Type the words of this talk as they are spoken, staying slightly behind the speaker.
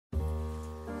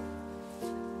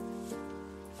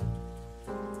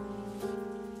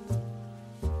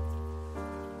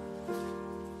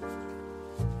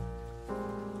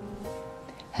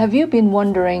Have you been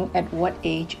wondering at what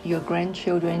age your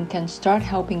grandchildren can start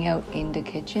helping out in the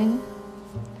kitchen?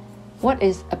 What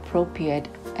is appropriate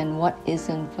and what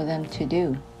isn't for them to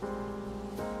do?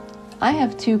 I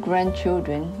have two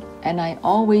grandchildren and I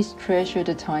always treasure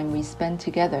the time we spend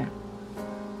together.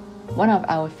 One of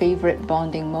our favorite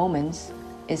bonding moments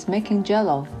is making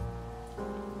Jell-O.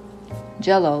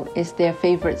 Jell-O is their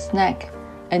favorite snack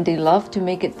and they love to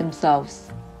make it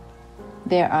themselves.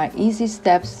 There are easy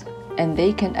steps and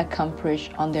they can accomplish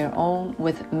on their own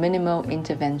with minimal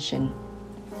intervention.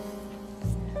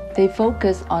 They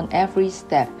focus on every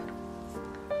step,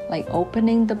 like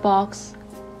opening the box,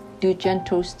 do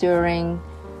gentle stirring,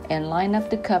 and line up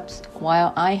the cups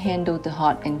while I handle the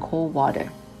hot and cold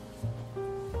water.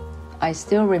 I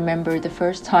still remember the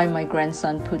first time my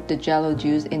grandson put the Jell-O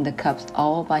juice in the cups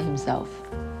all by himself.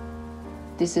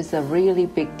 This is a really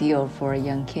big deal for a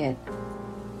young kid.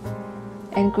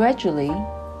 And gradually,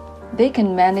 they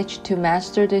can manage to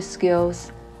master the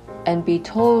skills and be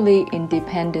totally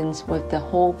independent with the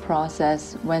whole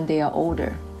process when they are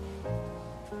older.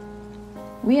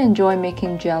 We enjoy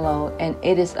making Jell-O and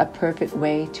it is a perfect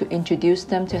way to introduce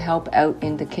them to help out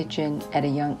in the kitchen at a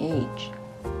young age.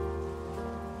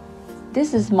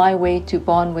 This is my way to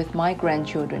bond with my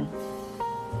grandchildren.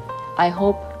 I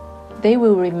hope they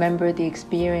will remember the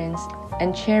experience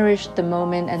and cherish the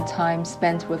moment and time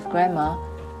spent with Grandma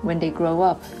when they grow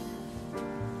up.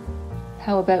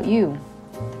 How about you?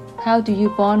 How do you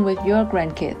bond with your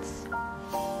grandkids?